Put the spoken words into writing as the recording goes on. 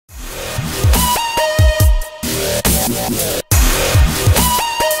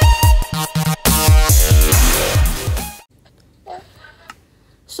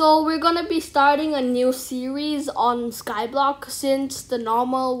gonna be starting a new series on Skyblock since the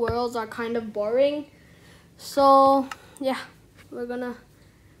normal worlds are kind of boring. So yeah, we're gonna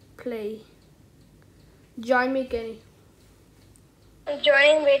play. Join me, Kenny. I'm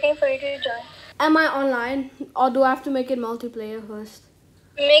joining, waiting for you to join. Am I online or do I have to make it multiplayer first?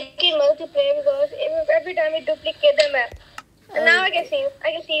 Make it multiplayer because every time you duplicate the map. And now I can see you.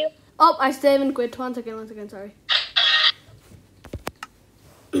 I can see you. Oh, I still haven't quit. One second, sorry.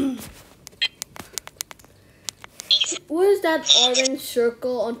 What is that orange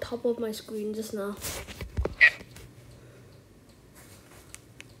circle on top of my screen just now?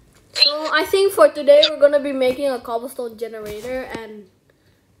 So I think for today we're gonna be making a cobblestone generator and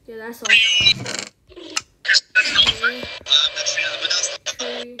yeah, that's all.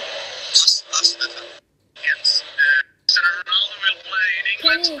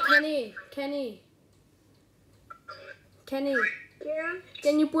 Kenny. Yeah.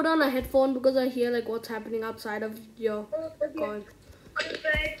 Can you put on a headphone because I hear like what's happening outside of your car?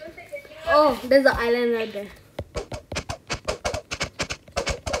 Oh, there's an island right there.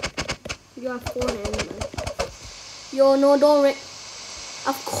 You have 4 hands, man. Yo, no, don't rain.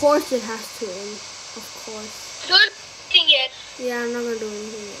 Of course it has to rain. Of course. Don't do anything yet. Yeah, I'm not gonna do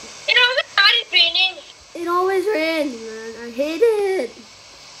anything yet. It always started raining. It always rains, man. I hate it.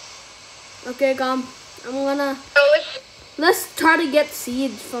 Okay, come. I'm gonna... Let's try to get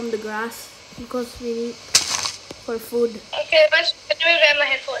seeds from the grass because we need for food. Okay, let me grab my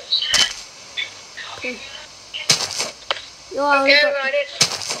headphones. Okay. Yo, I got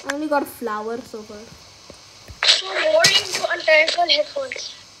it. only got a flower so far. So boring to untangle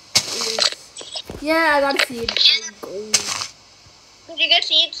headphones. Yeah, I got a seed. Did you get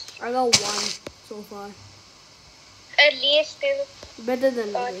seeds? I got 1 so far. At least. Better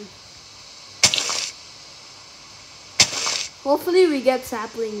than nothing. Hopefully we get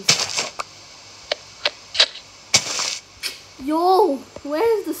saplings. Yo,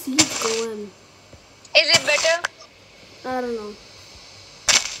 where's the seeds going? Is it better? I don't know.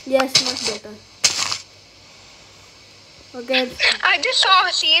 Yes, much better. Okay. I just saw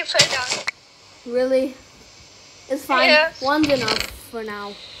a seed fell down. Really? It's fine. Yeah. 1's enough for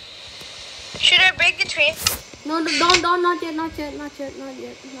now. Should I break the tree? No, don't, not yet.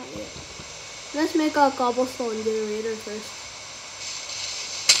 Let's make a cobblestone generator first.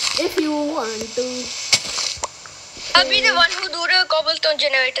 If you want to. I'll be the one who do the cobblestone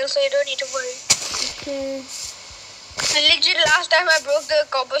generator, so you don't need to worry. Okay. Legit, last time I broke the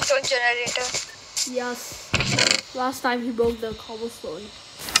cobblestone generator. Yes. Last time he broke the cobblestone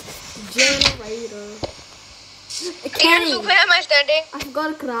generator. Kenny, where am I standing? I forgot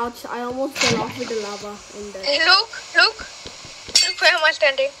to crouch. I almost fell off with the lava in there. Look where am I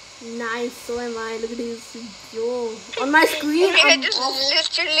standing? Nice, so am I. Look at this. Yo. On my screen, We are just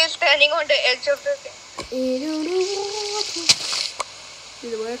literally standing on the edge of the thing. Did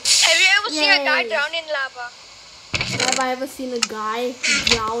it work? Have you ever seen a guy drown in lava? Have I ever seen a guy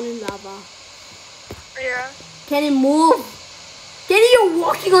drown in lava? Yeah. Can he move? Kenny, you're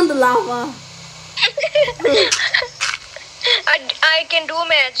walking on the lava. I can do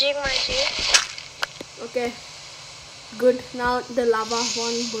magic. Okay. Good. Now the lava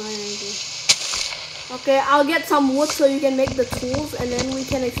won't burn anything. Okay, I'll get some wood so you can make the tools and then we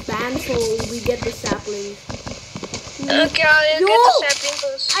can expand so we get the sapling. Okay, I'll get the sapling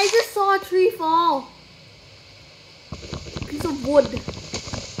first. I just saw a tree fall. Piece of wood.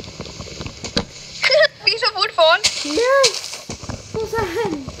 Piece of wood fall? Yes. So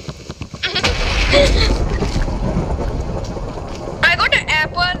sad. I got an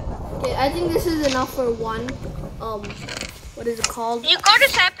apple. Okay, I think this is enough for 1. What is it called? You got a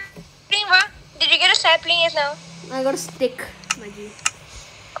sapling, what? Did you get a sapling yes now? I got a stick, my G.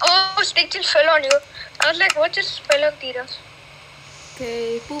 Oh, stick just fell on you. I was like, what just fell on Tira's?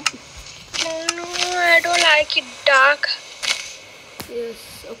 Okay, poop. No, I don't like it dark.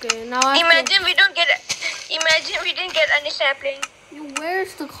 Yes, okay, now I Imagine we didn't get any sapling.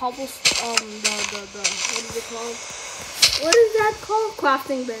 Where's the cobblestone, what is it called? What is that called?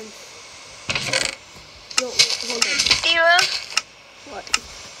 Crafting bench. Yo, hold on. Tira, What?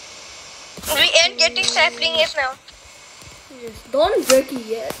 we ain't getting sapling yes now. Yes, don't break it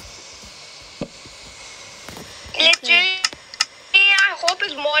yet. Literally, I hope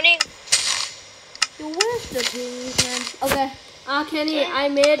it's morning. Yo, where's the thing, man? Okay, Kenny, I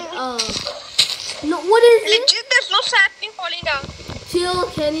made, no, what is it? Legit, there's no sapling falling down. Chill,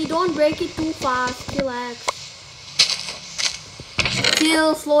 Kenny, don't break it too fast. Chillax.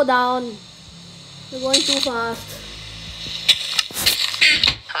 Chill, slow down. You're going too fast.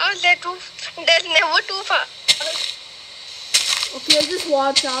 How is that too? There's never too far. Okay, just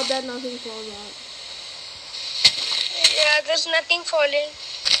watch out that nothing falls out. Yeah, there's nothing falling.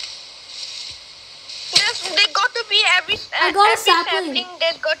 They got to be every sapling.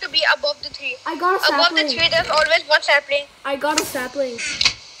 There's got to be above the tree. I got a sapling. Above the tree, there's always one sapling. I got a sapling.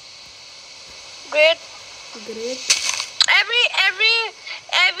 Great.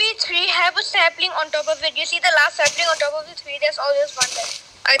 Every tree have a sapling on top of it. You see the last sapling on top of the tree. There's always one there.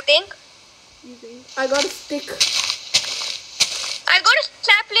 I think. You think? I got a stick. I got a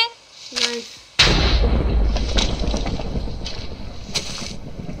sapling. Nice.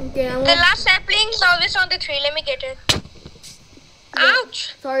 Okay, the last sapling is always on the tree. Let me get it.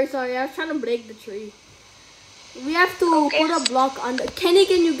 Ouch! Sorry. I was trying to break the tree. We have to put a block under. Kenny,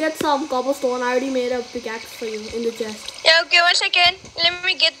 can you get some cobblestone? I already made a pickaxe for you in the chest. Yeah, okay, 1 second. Let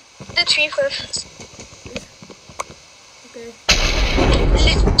me get the tree first. Okay.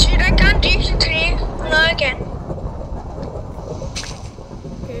 Shit, I can't reach the tree. No, I can.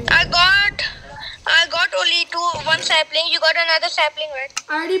 Okay. I got only one sapling. You got another sapling, right?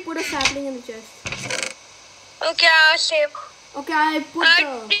 I already put a sapling in the chest. Okay, I'll save. Okay, I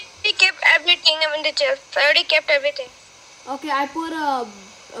already kept everything in the chest. I already kept everything. Okay, I put a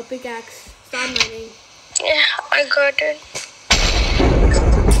pickaxe. Start mining. Yeah, I got it.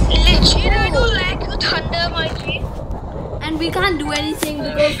 Legit, I don't like you, thunder, my tree. And we can't do anything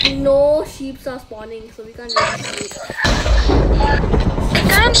because no sheep are spawning, so we can't really sleep. I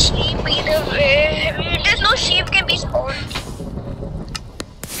can't sleep either way. There's no sheep can be spawned.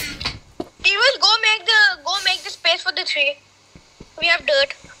 T-Rose, go make the space for the tree. We have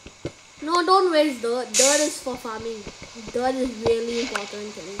dirt. No, don't waste dirt. Dirt is for farming. Dirt is really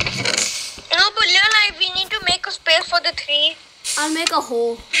important. No, but Leon, we need to make a space for the tree. I'll make a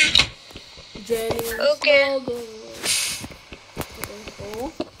hole. Jenny. Okay.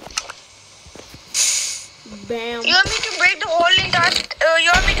 Hole. Bam. You want me to break the hole in that? You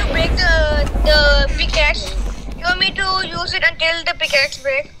want me to break the pickaxe? You want me to use it until the pickaxe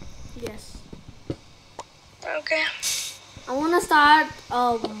breaks? Yes. Okay. I want to start,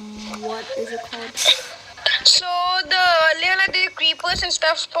 what is it called? So, the creepers and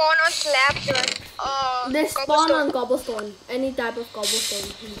stuff spawn on slabs, right? They spawn on cobblestone. Any type of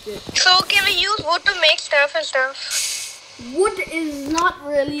cobblestone. So, can we use wood to make stuff and stuff? Wood is not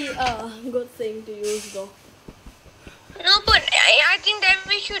really a good thing to use, though. No, but I think that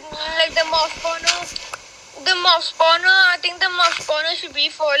we should, like, the mob spawner, I think the mob spawner should be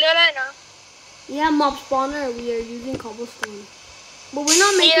for Lelana. Yeah, mob spawner, we are using cobblestone. But we're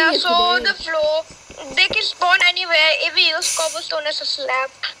not making it so today. The floor, they can spawn anywhere if we use cobblestone as a slab.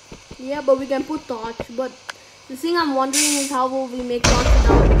 Yeah, but we can put torch. But the thing I'm wondering is how will we make torch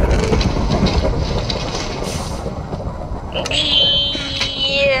without...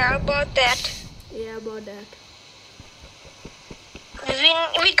 Yeah, about that. Yeah, about that.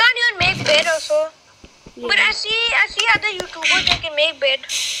 We can't even make bed also. Yeah. But I see other YouTubers that can make bed.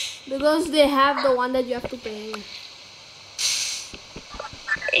 Because they have the one that you have to pay.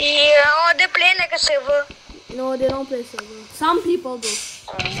 Yeah, or they play like a server. No, they don't play server. Some people do.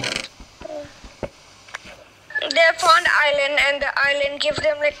 They found island and the island gives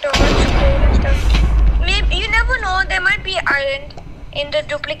them like torch and stuff. Maybe you never know, there might be island in the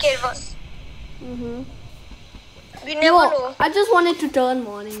duplicate one. We never know. I just wanted to turn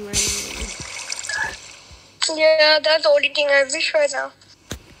morning right now. Yeah, that's the only thing I wish right now.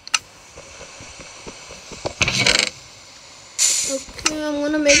 Okay, I'm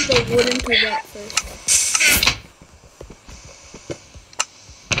gonna make the wood into that first.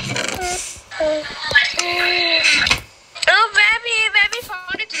 Oh, where we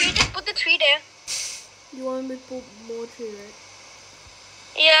found a tree, just put the tree there. You want me to put more tree, right?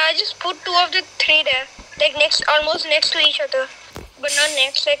 Yeah, I just put 2 of the 3 there. Like almost next to each other. But not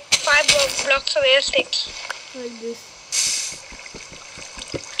next, like 5 blocks away or 6. Like this.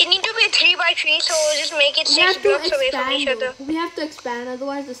 It needs to be 3 by 3, so just make it 6 blocks away from each other. We have to expand,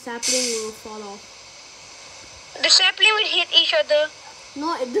 otherwise the sapling will fall off. The sapling will hit each other.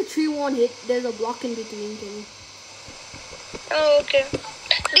 No, if the tree won't hit, there's a block in between, Kenny. Oh, okay.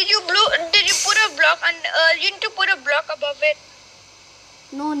 Did you put a block and you need to put a block above it?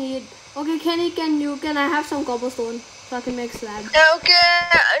 No need. Okay, Kenny, can I have some cobblestone so I can make slabs? Okay,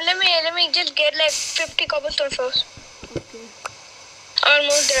 let me just get like 50 cobblestone first. Okay.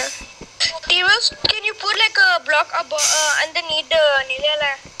 Almost there. T-Rose, can you put like a block above underneath the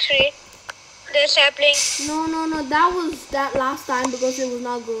Nilala tree? The sapling. No. That was that last time because it was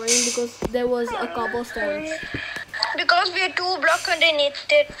not growing because there was a cobblestone. Because we had 2 blocks underneath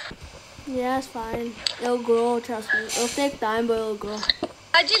it. Yeah, it's fine. It'll grow, trust me. It'll take time, but it'll grow.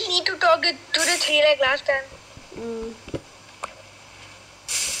 I just need to talk it to the tree like last time.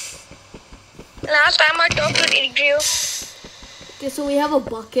 Last time I talked to Idrio. Okay, so we have a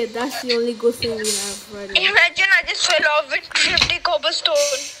bucket. That's the only good thing we have right now. Imagine I just fell off with 50 cobblestone.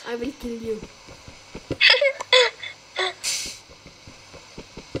 I will kill you.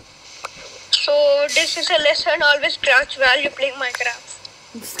 So this is a lesson, always crouch while you're playing Minecraft.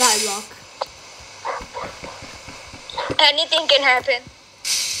 Skyblock. Anything can happen.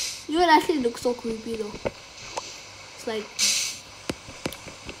 You would actually look so creepy though. It's like,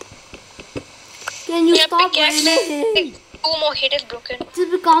 can you stop raining? 2 more hit is broken.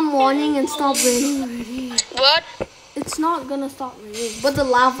 Just become morning and stop raining already. What? It's not gonna stop raining, but the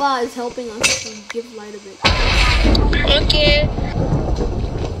lava is helping us to give light a bit. Okay.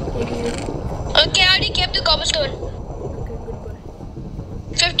 Okay, Okay, I already kept the cobblestone. goodbye.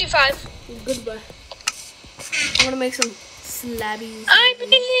 55. Goodbye. I'm gonna make some slabbies. I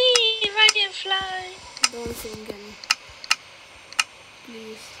believe I can fly. Don't sing any.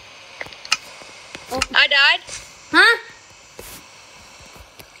 Please. Oh. I died. Huh?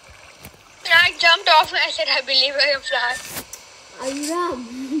 I jumped off and I said, I believe I can fly. Ayuram.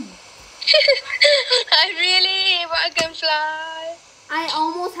 I believe I can fly. I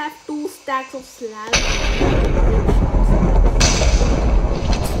almost have 2 stacks of slabs.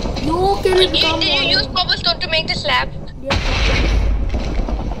 Yo, can it come Did you use on? cobblestone to make the slab? Yeah.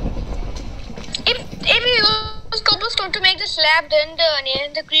 If you use cobblestone to make the slab, then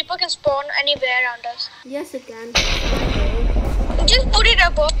the creeper can spawn anywhere around us. Yes, it can. Just put it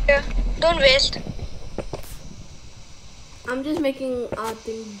up here. Don't waste. I'm just making our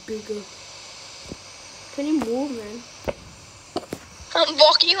thing bigger. Can you move, man? I'm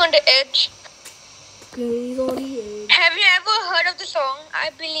walking on the edge. Okay, he's on the edge. Have you ever heard of the song,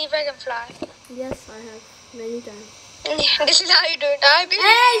 I Believe I Can Fly? Yes, I have. Many times. This is how you do it. I believe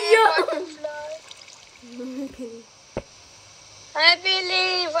I can fly. Okay. I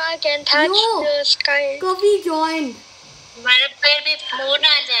believe I can touch Yo, the sky. Kavi joined. I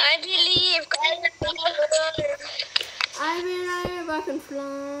believe. I believe I can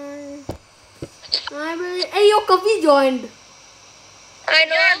fly. I believe. Hey, yo, Kavi joined. I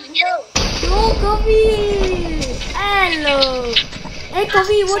know. Yo, Kavi. Hello. Hey,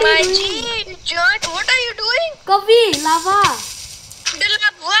 Kavi, what are you doing? John, what are you doing? Kavi, lava. The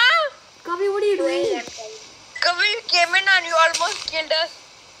lava. Kavi, what are you doing? Kavi, you came in and you almost killed us.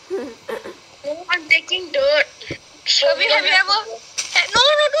 I'm taking dirt. Kavi, have you ever? No,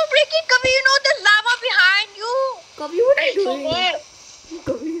 don't break it, Kavi. You know there's lava behind you. Kavi, what are you doing?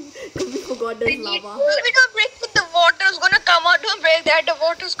 Kavi forgot there's lava. Kavi, don't break it. The water's gonna come out. Don't break that. The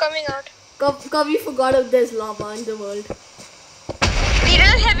water's coming out. Kavi forgot if there's lava in the world. Peter,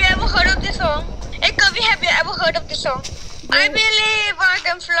 have you ever heard of this song? Hey, Kavi, have you ever heard of this song? No. I believe I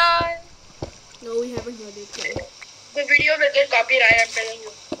can fly. No, we haven't heard it yet. The video will get copyright, I'm telling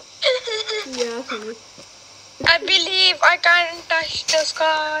you. Yeah, Kavi. I believe I can touch the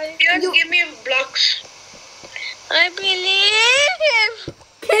sky. Just give me blocks. I believe.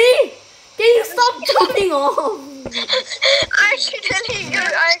 Can you stop jumping off? I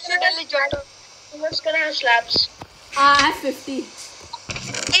accidentally jumped off. I'm just gonna have slabs. I have 50.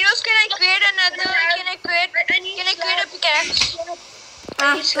 Heroes, can I create another? Can I create a pickaxe?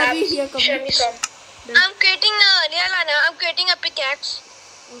 Kavi, here, Kavi. Show me some. I'm creating a pickaxe.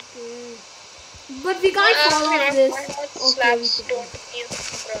 Okay. But we can't fall off this. Okay, we can.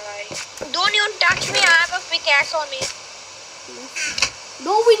 Don't even touch me. I have a pickaxe on me.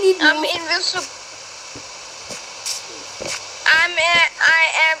 No, we need I'm more. invincible. I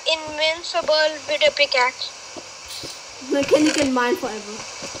am invincible with a pickaxe. You can mine forever.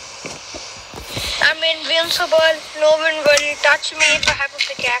 I'm invincible. No one will touch me if I have a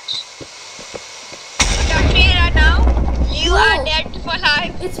pickaxe. Touch me right now. You are dead for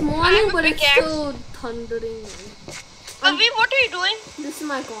life. It's morning, but it's still thundering. Kavi, what are you doing? This is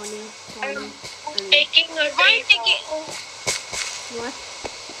my corner. I'm taking a tree farm. What?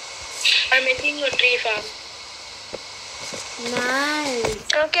 I'm making a tree farm. Nice.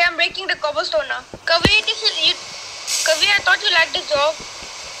 Okay, I'm breaking the cobblestone now. Kavi, Kavi, I thought you liked the job.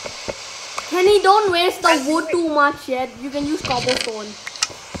 Kenny, don't waste the wood too much yet. You can use cobblestone.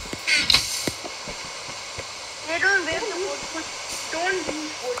 They don't waste the wood. Don't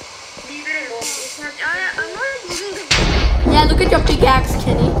use wood. Leave it alone. It's not. I'm not using the wood. Yeah, look at your pickaxe,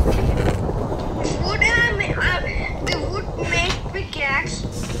 Kenny. The wood makes pickaxe,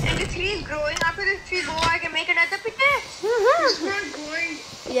 and the tree is growing. After the tree grows, I can make another pickaxe. It's not growing.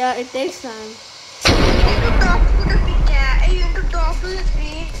 Yeah, it takes time. You need to talk to the pickaxe. You need to talk to the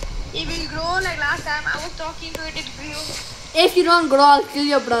tree. It will grow like last time. I was talking to it. It grew. If you don't grow, I'll kill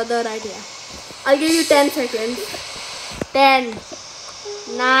your brother right here. I'll give you 10 seconds. 10,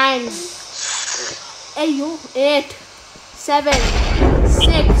 9, Hey you. 8, 7, 6,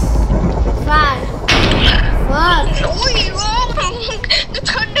 5, 4. No, you the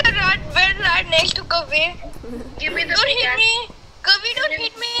thunder went right next to Kavi. Give me the Don't hit me. Kavi, don't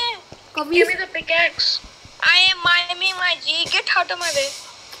hit me. Give me the pickaxe. I am miming my G. Get out of my way.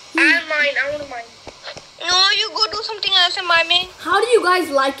 I want mine. No, you go do something else and miming. How do you guys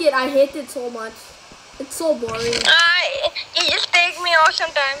like it? I hate it so much. It's so boring. It just takes me off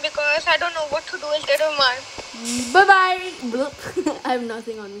sometime because I don't know what to do instead of mine. Bye bye. I have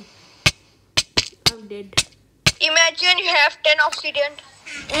nothing on me. I'm dead. Imagine you have 10 obsidian.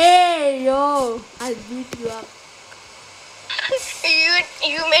 Hey yo, I beat you up.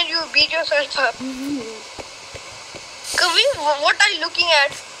 you beat yourself up. Kavi, what are you looking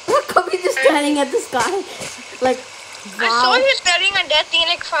at? Kavi just staring at the sky. Like, wow. I saw you staring at that thing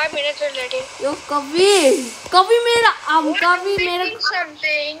like 5 minutes already. Yo, Kavi made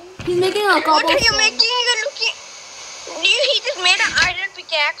something. He's making a cobblestone. What are you making? You're looking. He just made an iron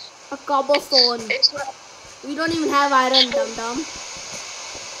pickaxe. A cobblestone. It's not. We don't even have iron, dum dum.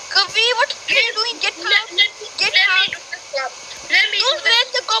 Kavi, what are you doing? Get out. Get out. Don't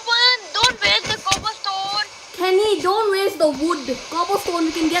waste the cobblestone. Kenny, don't waste the wood. Cobblestone,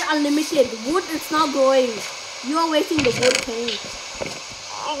 we can get unlimited. Wood, it's not growing. You are wasting the wood, Kenny.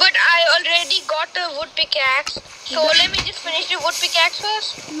 But I already got a wood pickaxe. So let me just finish the wood pickaxe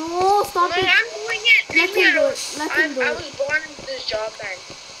first. No, stop it. I'm doing it. Let him do it. Let him do I it. was born into this job, man.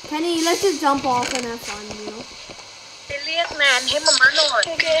 Kenny, let's just jump off and have fun, you know. Silliest man. Him a man on.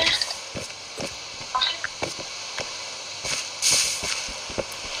 Okay.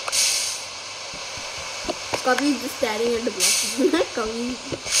 Kavi's just staring at the block. Kavi.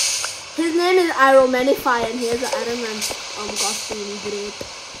 His name is Aromanify and he has an Iron Man costume. Great.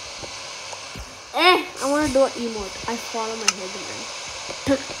 I want to do an emote. I follow my head,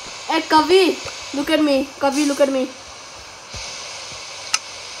 man. Hey, Kavi, look at me. Kavi, look at me.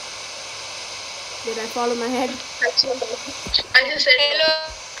 Did I follow my head? I just said hello.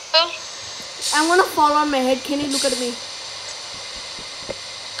 I want to fall on my head. Can you look at me?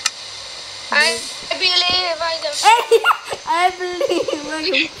 I believe I can I believe I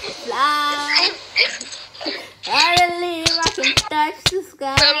can fly. I believe I can touch the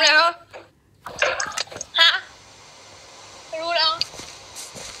sky. Come now. Huh? Roll down.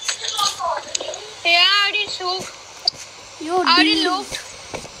 Yeah, I already looked.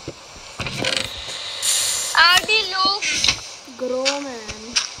 I already looked. Grow, man.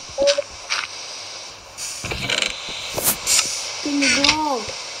 Can you grow?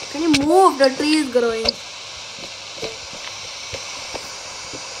 Can you move? The tree is growing.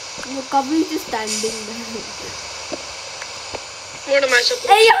 The Kavi is just standing there. What am I supposed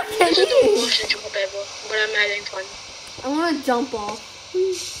to do? This is the worst job ever, but I'm having fun. I want to jump off.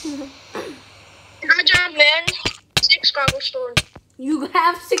 No jump, man. 6 cobblestone. You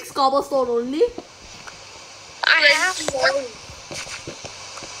have 6 cobblestone only? I have 1.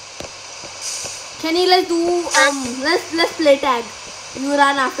 Kenny, let's do let's play tag. You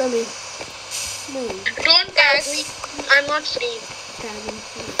run after me. No. Don't tag me. I'm not free. Tag me.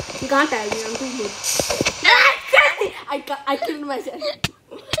 You can't tag me. I'm too good. I killed myself.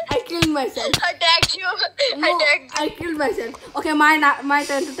 I killed myself. I tagged you. No, I killed myself. Okay, my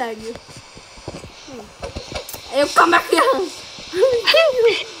turn to tag you. Hey, come back here.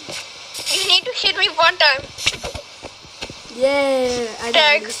 You need to hit me 1 time. Yeah, I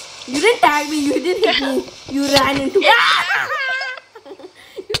Tag. You didn't tag me. You didn't hit me. You ran into me.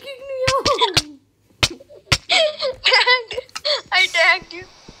 You kicked me off. Tagged. I tagged you.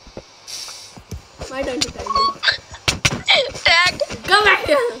 My turn to tag you. Tagged. Come back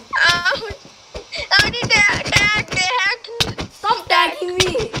here. I already tagged. Stop tagging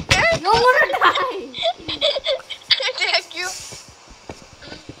me. Tagged. You're gonna die. I tagged you.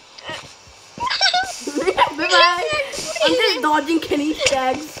 Bye-bye. I'm just dodging Kenny's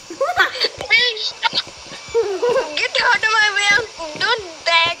tags. Get out of my way. Don't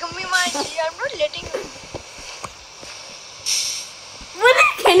tag me, my G. I'm not letting you. What is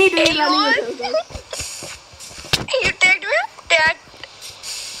Kenny doing Hey, running what? in circles? You tagged me? Tagged.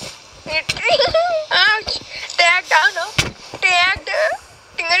 Ouch. Tagged down, no? Tagged.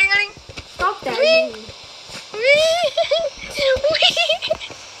 Ting-a-ring-a-ring. Stop tagging me.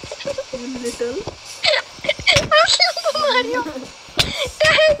 You little. I'm Super Mario.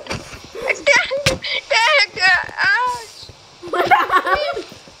 Tagged. Ouch.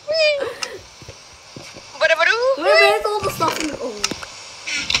 Where's all the stuff in the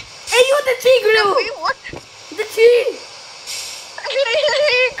Hey, you, the tree grew! What? The tree!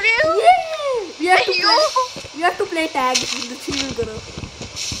 Grew? Yeah! We have to play tag. The tree will grow.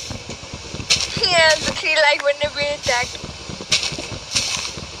 Yeah, the tree like when they were attacked.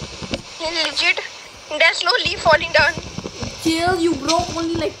 Legit, there's no leaf falling down. Chill, you broke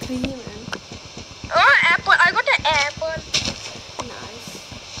only like 3, man. Oh, apple. I got an apple. Nice.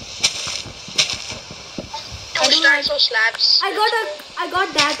 2 stars or slabs.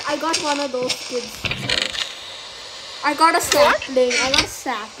 I got one of those kids. I got a sapling.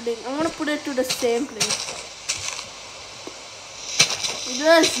 I'm gonna put it to the same place.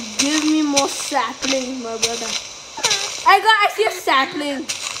 Just give me more saplings, my brother. I see a sapling.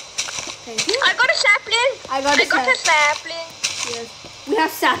 Thank you. I got a sapling. I got a sapling. Yes. We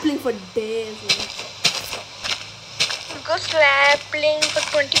have sapling for days, man. We got sapling for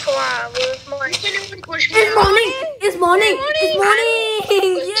 24 hours. It's morning. It's morning.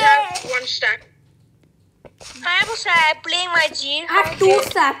 Yeah. 1 stack. I have a sapling, my G. I have 2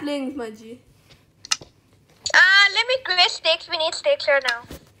 saplings, my G. Let me create sticks. We need sticks right now.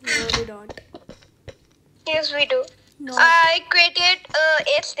 No, we don't. Yes, we do. No. I created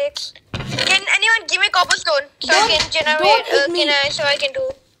 8 sticks. Can anyone give me cobblestone so I can generate? So I can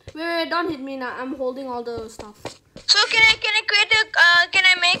do. Wait, don't hit me now. I'm holding all the stuff. So can I create a? Can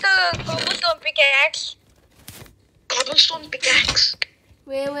I make a cobblestone pickaxe? Cobblestone pickaxe.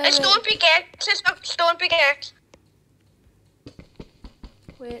 Wait. A stone pickaxe. Stone pickaxe.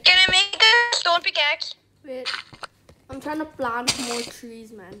 Wait. Can I make a stone pickaxe? Wait. I'm trying to plant more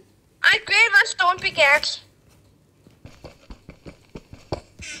trees, man. I create 1 stone pickaxe.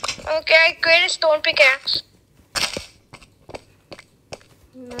 Okay, I create a stone pickaxe.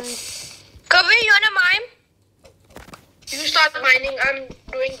 Nice. Kavi, you wanna mime? You start mining. I'm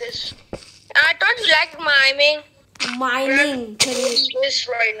doing this. I thought you liked miming. Mining. This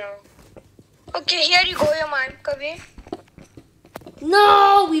right now. Okay, here you go, your mime, Kavi.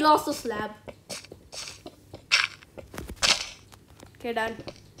 No, we lost the slab. Okay, done.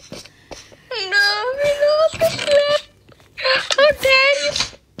 No, we lost the slab. How dare you?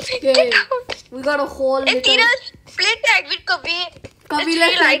 Okay, we got a whole little... Tira's play tag with Kavi. Kavi,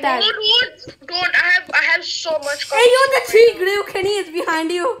 let's play tag. Don't. I have so much. Hey, yo, the tree grew. Kenny is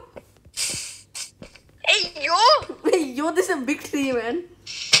behind you. Hey, yo. Hey, yo, this is a big tree, man.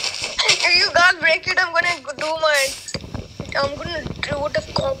 If you guys break it, I'm gonna do the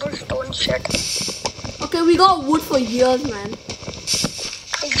cobblestone shit. Okay, we got wood for years, man.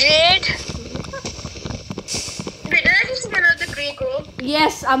 Great. Wait, did I just see another tree grow?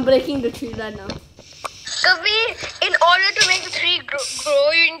 Yes, I'm breaking the tree right now. Kavi, in order to make the tree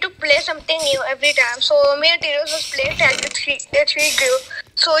grow, you need to play something new every time. So me and Tiros was playing tag the tree grew.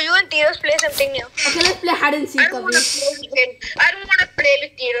 So you and Tiros play something new. Okay, let's play hide and seek, I don't want to play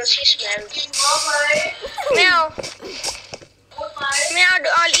with Tiros. He smells. Meow. Meow,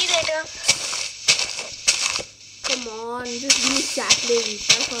 I'll eat later. Come on, just give me saplings.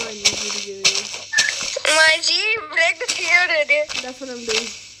 That's all I need you to give me. My G, break the tree already. That's what I'm doing.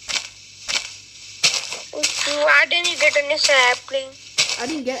 Why didn't you get any sapling? I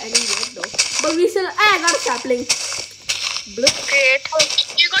didn't get any yet though. But we still... I got a sapling. Blip. Great.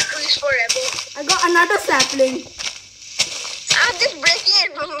 You got trees forever. I got another sapling. I'm just breaking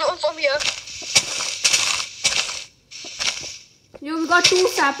it from here. Yo, we got 2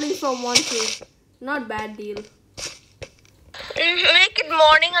 saplings from 1 tree. Not bad deal. Make it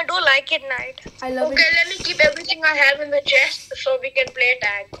morning. I don't like it night. I love it. Okay, let me keep everything I have in the chest so we can play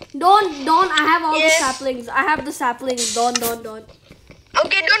tag. Don't. I have all the saplings. I have the saplings. Don't.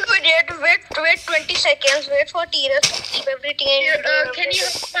 Okay, don't do it yet. Wait 20 seconds. Wait for Tiras to keep everything in. Can you?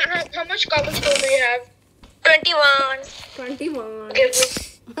 How much cobblestone do you have? 21.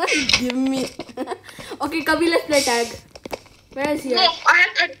 Give me. Okay, Kavi, let's play tag. Where is he? No,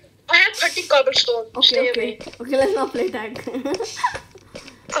 I have 30 cobblestone. Okay, let's not play tag.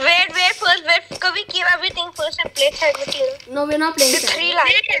 Wait first. Kavi, keep everything first and play tag with you. No, we're not playing the tag. Tree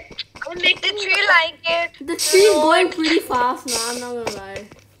like it. The tree like it. The tree is going pretty fast now, I'm not gonna lie.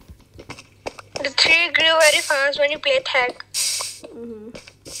 The tree grew very fast when you play tag.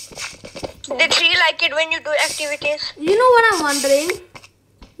 The tree like it when you do activities. You know what I'm wondering?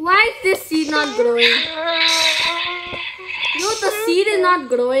 Why is this seed not growing? No, the seed is not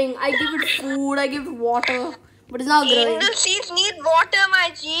growing. I give it food, I give it water, but it's not growing. The seeds need water,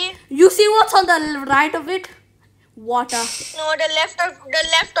 my G. You see what's on the right of it? Water. No, the left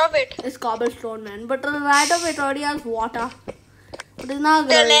of it. It's cobblestone, man. But the right of it already has water. But it's not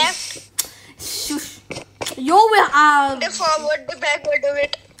growing. The left. Shush. Yo, we are. The forward, the backward of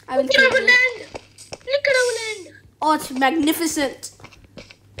it. I will Look at our land. Look at our land. Oh, it's magnificent.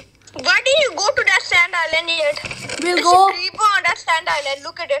 Why did you go to that sand island yet? We'll go. There's a creeper on that sand island.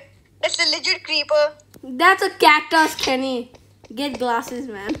 Look at it. That's a legit creeper. That's a cactus, Kenny. Get glasses,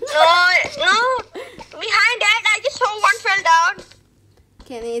 man. No. Behind that, I just saw one fell down.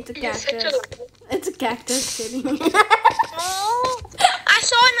 Kenny, it's a cactus. It's a cactus, Kenny. No. I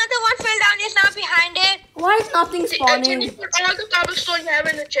saw another one fell down. It's now behind it. Why is nothing spawning? Can you put all the cobblestone you have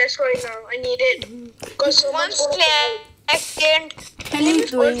in the chest right now? I need it. Because One's collected.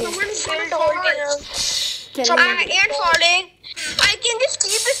 Kenny's doing it. Someone's Filled holding up. Kenny. I ain't falling. I can just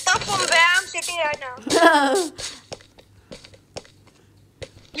keep the stuff from where I'm sitting right now.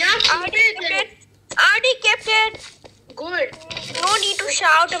 Yeah, I already kept it. I already kept it. Good. No need to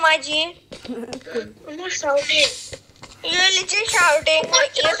shout, my G. I'm not shouting. You're literally shouting. My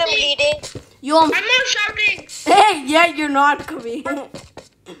ears are bleeding. Yo, I'm not shouting. hey, yeah, you're not, Kavi.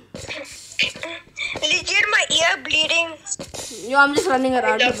 Legit, my ear bleeding. Yo, I'm just running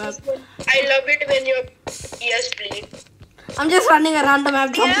around the map. I love it when your ears bleed. I'm just running around the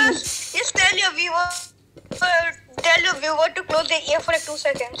map, jumping. Yes. Just tell your viewer to close their ear for like 2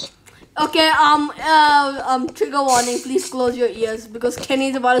 seconds. Okay, trigger warning. Please close your ears because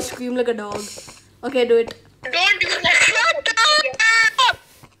Kenny's about to scream like a dog. Okay, do it. Don't do that.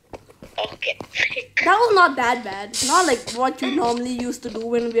 Okay. That was not that bad. Not like what you normally used to do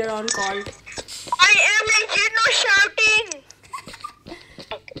when we are on call. I am legit not shouting.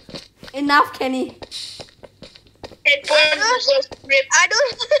 Enough, Kenny. Headphones was ripped. I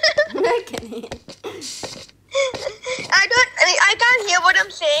don't. Kenny. I can't hear what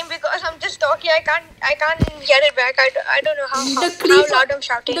I'm saying because I'm just talking. I can't get it back. I don't know how loud I'm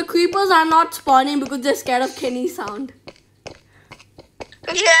shouting. The creepers are not spawning because they're scared of Kenny's sound.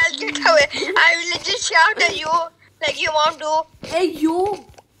 Yeah, get away. I will just shout at you like you want to. Hey, yo.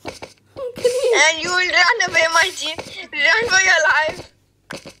 Kenny. And you will run away, my G. Run for your life.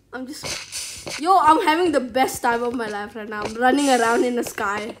 I'm just... Yo, I'm having the best time of my life right now. I'm running around in the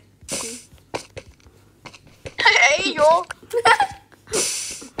sky. Hey, yo.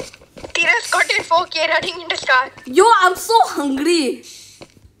 Tira's got in 4K running in the sky. Yo, I'm so hungry.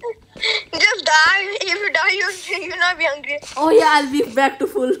 Just die. If you die, you'll not be hungry. Oh yeah, I'll be back to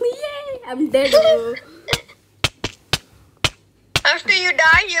full. Yay, I'm dead. Bro. After you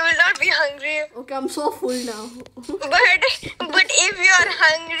die, you will not be hungry. Okay, I'm so full now. But if you are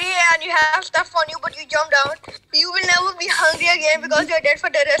hungry and you have stuff on you, but you jump down, you will never be hungry again because you're dead for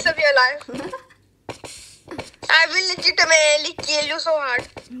the rest of your life. I will legitimately kill you so hard.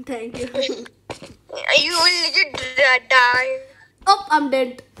 Thank you. You will legit die. Oh, I'm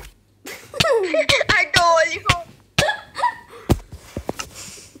dead. I told you.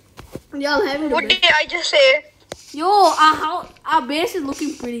 Y'all having the What best. did I just say? Yo, our base is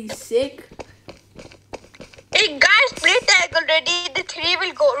looking pretty sick. Hey guys, play tag already. The tree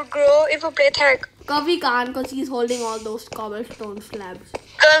will grow if you play tag. Kavi can't because he's holding all those cobblestone slabs.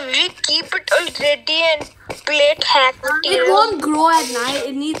 We keep it already and play tag. It won't grow at night.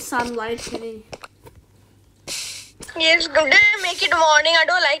 It needs sunlight, Kenny. Yes, then make it morning. I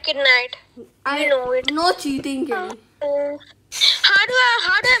don't like it night. I know it. No cheating, Kenny. How do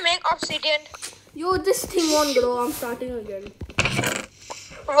I make obsidian? Yo, this thing won't grow. I'm starting again.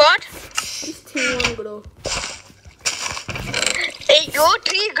 What? This thing won't grow. Hey, your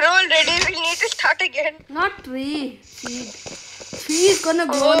tree grow already. We need to start again. Not tree. Seed. Tree is gonna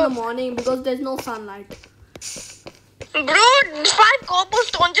grow in the morning because there's no sunlight. Bro, 5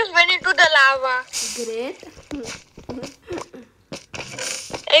 cobblestone just went into the lava. Great.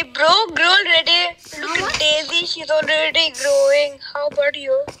 Hey, bro, grow already. Look at Daisy. She's already growing. How about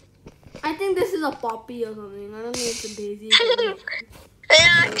you? I think this is a poppy or something. I don't think it's a daisy.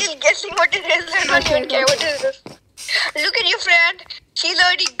 Yeah, I'm still guessing what it is. I don't even care what it is. Look at your friend. She's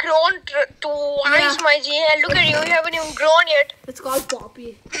already grown twice, my G. And look at you. You haven't even grown yet. It's called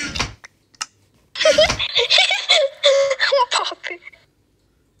poppy. Poppy.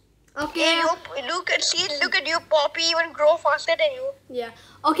 Okay. Hey, look at you, Poppy. Even grow faster than you. Yeah.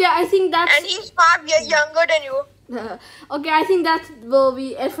 Okay, I think that's... And he's 5 years younger than you. Okay, I think that will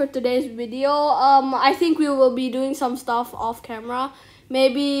be it for today's video. I think we will be doing some stuff off camera.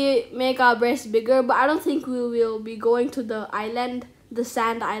 Maybe make our base bigger, but I don't think we will be going to the island, the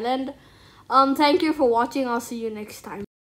sand island. Thank you for watching. I'll see you next time.